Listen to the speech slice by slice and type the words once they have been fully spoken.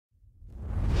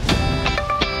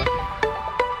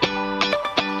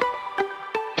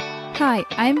Hi,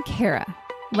 I'm Kara,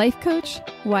 life coach,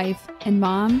 wife, and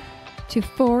mom to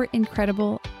 4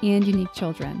 incredible and unique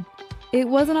children. It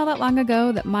wasn't all that long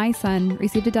ago that my son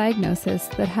received a diagnosis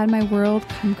that had my world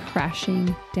come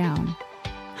crashing down.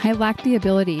 I lacked the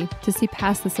ability to see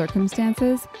past the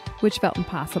circumstances, which felt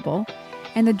impossible,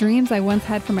 and the dreams I once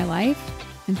had for my life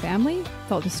and family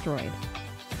felt destroyed.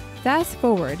 Fast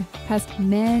forward past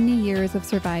many years of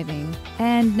surviving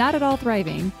and not at all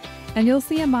thriving, and you'll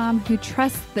see a mom who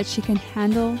trusts that she can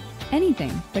handle anything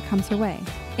that comes her way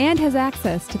and has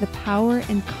access to the power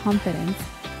and confidence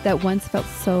that once felt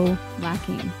so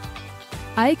lacking.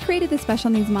 I created the Special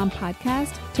Needs Mom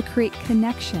podcast to create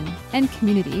connection and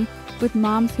community with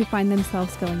moms who find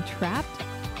themselves feeling trapped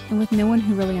and with no one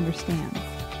who really understands.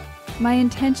 My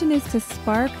intention is to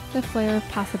spark the flare of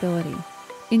possibility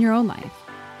in your own life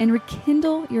and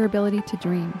rekindle your ability to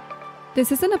dream.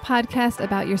 This isn't a podcast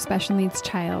about your special needs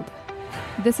child.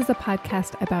 This is a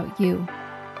podcast about you.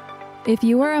 If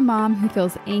you are a mom who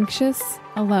feels anxious,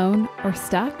 alone, or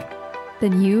stuck,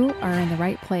 then you are in the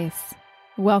right place.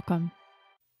 Welcome.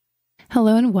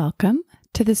 Hello and welcome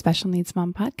to the Special Needs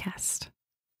Mom podcast.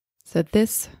 So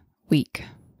this week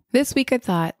I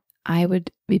thought I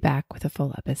would be back with a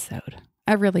full episode.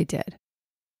 I really did.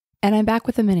 And I'm back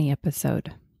with a mini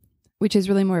episode, which is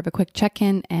really more of a quick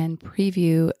check-in and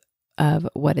preview of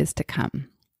what is to come.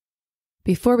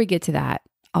 Before we get to that,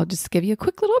 I'll just give you a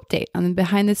quick little update on the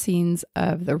behind the scenes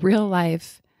of the real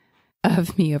life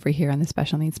of me over here on the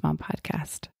Special Needs Mom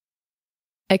podcast.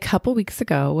 A couple weeks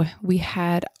ago, we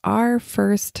had our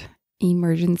first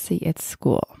emergency at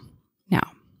school.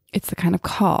 Now, it's the kind of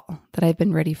call that I've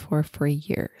been ready for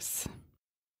years.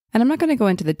 And I'm not going to go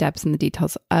into the depths and the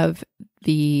details of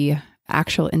the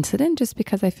actual incident just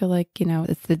because I feel like,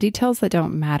 it's the details that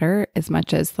don't matter as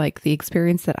much as like the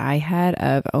experience that I had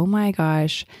of, oh my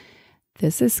gosh,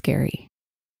 this is scary.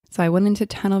 So I went into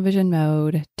tunnel vision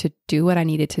mode to do what I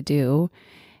needed to do.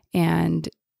 And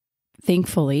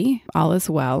thankfully, all is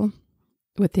well,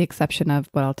 with the exception of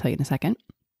what I'll tell you in a second.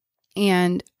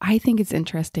 And I think it's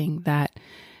interesting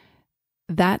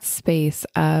that space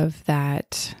of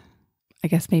that, I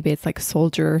guess maybe it's like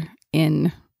soldier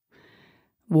in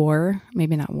war,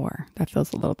 maybe not war, that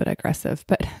feels a little bit aggressive,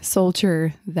 but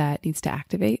soldier that needs to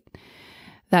activate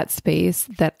that space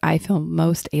that I feel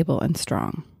most able and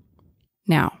strong.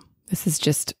 Now, this is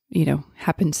just,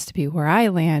 happens to be where I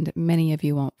land. Many of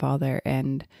you won't fall there,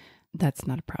 and that's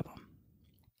not a problem.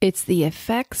 It's the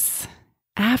effects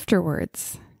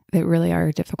afterwards that really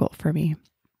are difficult for me.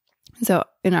 So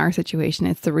in our situation,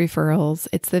 it's the referrals,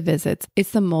 it's the visits,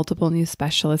 it's the multiple new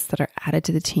specialists that are added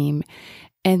to the team,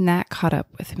 and that caught up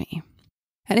with me.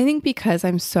 And I think because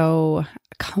I'm so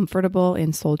comfortable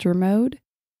in soldier mode,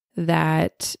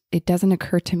 that it doesn't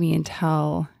occur to me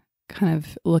until kind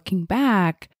of looking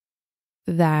back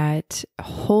that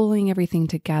holding everything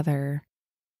together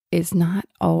is not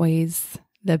always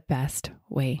the best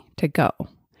way to go.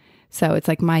 So it's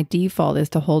like my default is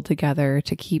to hold together,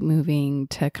 to keep moving,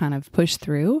 to kind of push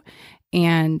through.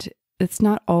 And it's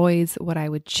not always what I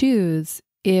would choose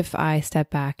if I step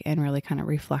back and really kind of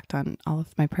reflect on all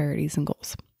of my priorities and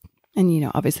goals. And,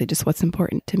 obviously just what's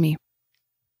important to me.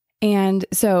 And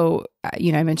so,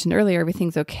 I mentioned earlier,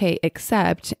 everything's okay,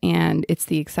 except we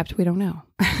don't know.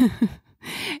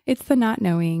 It's the not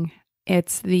knowing.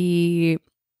 It's the,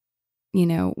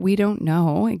 we don't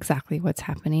know exactly what's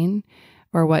happening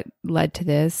or what led to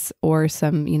this or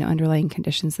some, underlying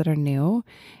conditions that are new.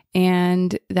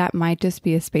 And that might just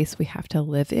be a space we have to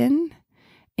live in.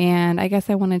 And I guess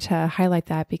I wanted to highlight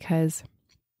that because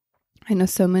I know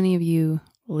so many of you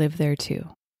live there too.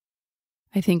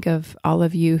 I think of all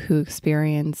of you who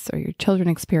experience or your children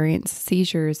experience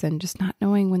seizures and just not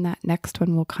knowing when that next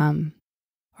one will come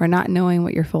or not knowing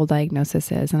what your full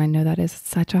diagnosis is. And I know that is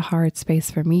such a hard space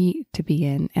for me to be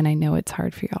in. And I know it's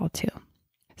hard for y'all too.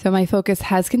 So my focus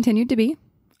has continued to be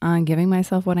on giving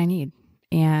myself what I need.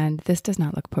 And this does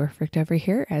not look perfect over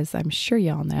here, as I'm sure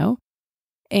y'all know.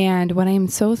 And what I am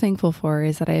so thankful for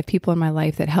is that I have people in my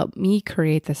life that help me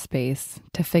create the space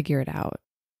to figure it out.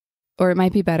 Or it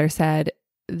might be better said,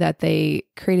 that they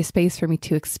create a space for me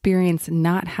to experience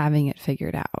not having it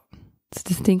figured out. It's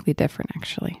distinctly different,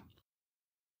 actually.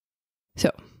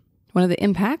 So one of the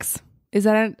impacts is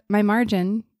that my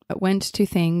margin went to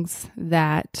things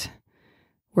that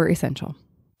were essential.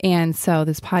 And so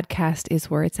this podcast is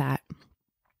where it's at.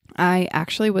 I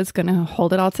actually was going to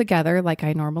hold it all together like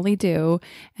I normally do.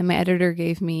 And my editor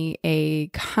gave me a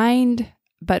kind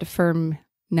but firm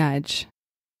nudge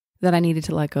that I needed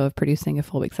to let go of producing a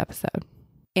full week's episode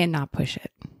and not push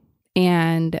it.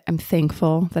 And I'm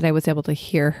thankful that I was able to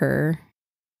hear her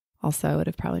Also, it would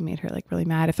have probably made her like really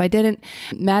mad if I didn't.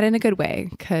 Mad in a good way,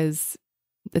 because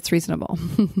it's reasonable.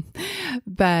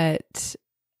 But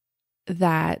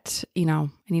that, I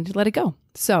need to let it go.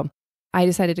 So I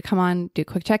decided to come on, do a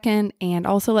quick check-in, and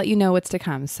also let you know what's to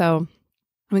come. So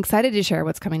I'm excited to share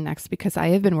what's coming next because I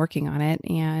have been working on it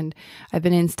and I've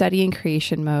been in study and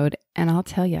creation mode. And I'll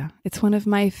tell you, it's one of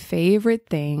my favorite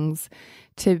things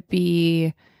to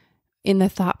be in the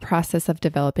thought process of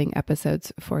developing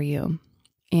episodes for you.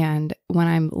 And when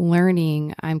I'm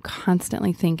learning, I'm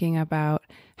constantly thinking about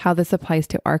how this applies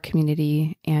to our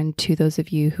community and to those of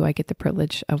you who I get the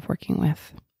privilege of working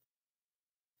with.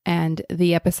 And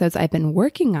the episodes I've been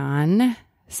working on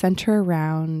center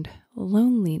around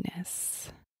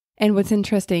loneliness. And what's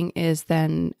interesting is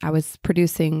then I was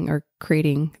producing or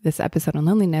creating this episode on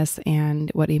loneliness, and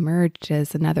what emerged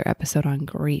is another episode on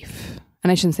grief.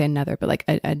 And I shouldn't say another, but like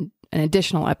an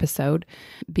additional episode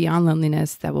beyond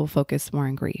loneliness that will focus more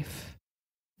on grief.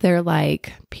 They're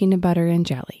like peanut butter and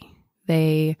jelly.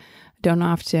 They don't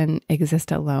often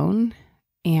exist alone,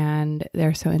 and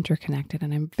they're so interconnected.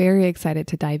 And I'm very excited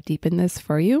to dive deep in this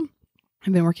for you.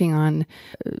 I've been working on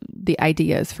the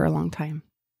ideas for a long time.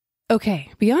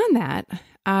 Okay, beyond that,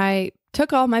 I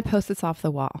took all my Post-its off the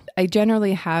wall. I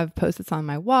generally have Post-its on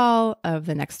my wall of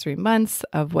the next 3 months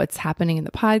of what's happening in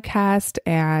the podcast,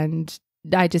 and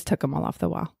I just took them all off the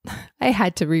wall. I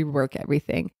had to rework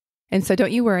everything. And so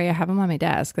don't you worry, I have them on my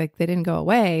desk. Like they didn't go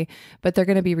away, but they're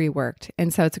going to be reworked.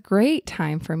 And so it's a great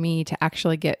time for me to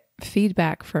actually get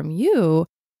feedback from you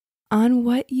on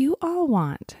what you all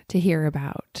want to hear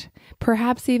about.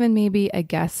 Perhaps even maybe a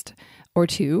guest or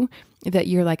two that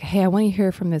you're like, hey, I want to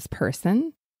hear from this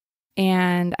person.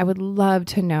 And I would love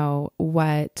to know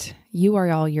what you are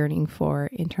all yearning for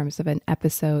in terms of an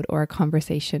episode or a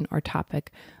conversation or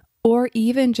topic, or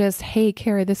even just, hey,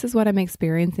 Kara, this is what I'm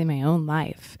experiencing in my own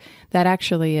life. That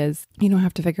actually is, you don't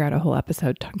have to figure out a whole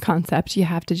episode concept. You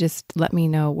have to just let me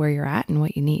know where you're at and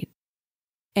what you need.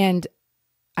 And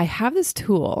I have this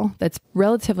tool that's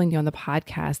relatively new on the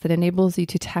podcast that enables you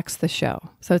to text the show.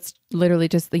 So it's literally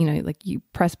just, like you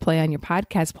press play on your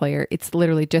podcast player. It's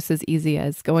literally just as easy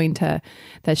as going to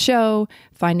the show,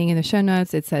 finding in the show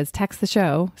notes, it says text the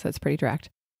show. So it's pretty direct.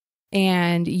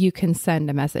 And you can send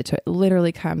a message. So it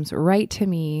literally comes right to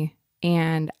me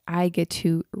and I get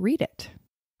to read it.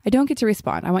 I don't get to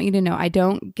respond. I want you to know I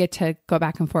don't get to go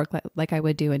back and forth like I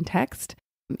would do in text.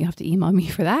 You have to email me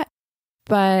for that.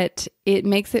 But it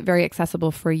makes it very accessible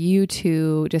for you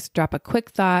to just drop a quick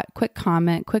thought, quick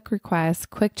comment, quick request,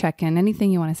 quick check-in,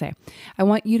 anything you want to say. I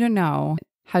want you to know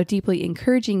how deeply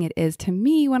encouraging it is to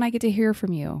me when I get to hear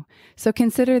from you. So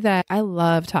consider that I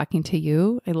love talking to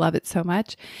you. I love it so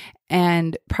much.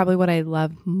 And probably what I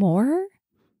love more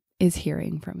is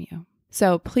hearing from you.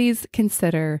 So please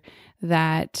consider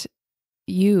that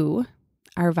you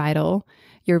are vital.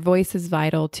 Your voice is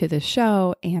vital to the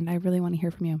show, and I really want to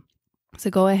hear from you. So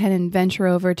go ahead and venture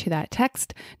over to that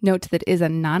text. Note that is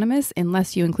anonymous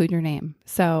unless you include your name.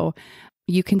 So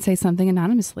you can say something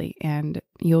anonymously and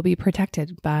you'll be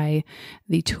protected by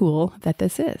the tool that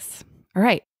this is. All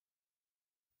right.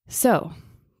 So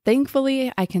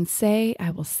thankfully, I can say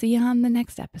I will see you on the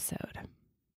next episode.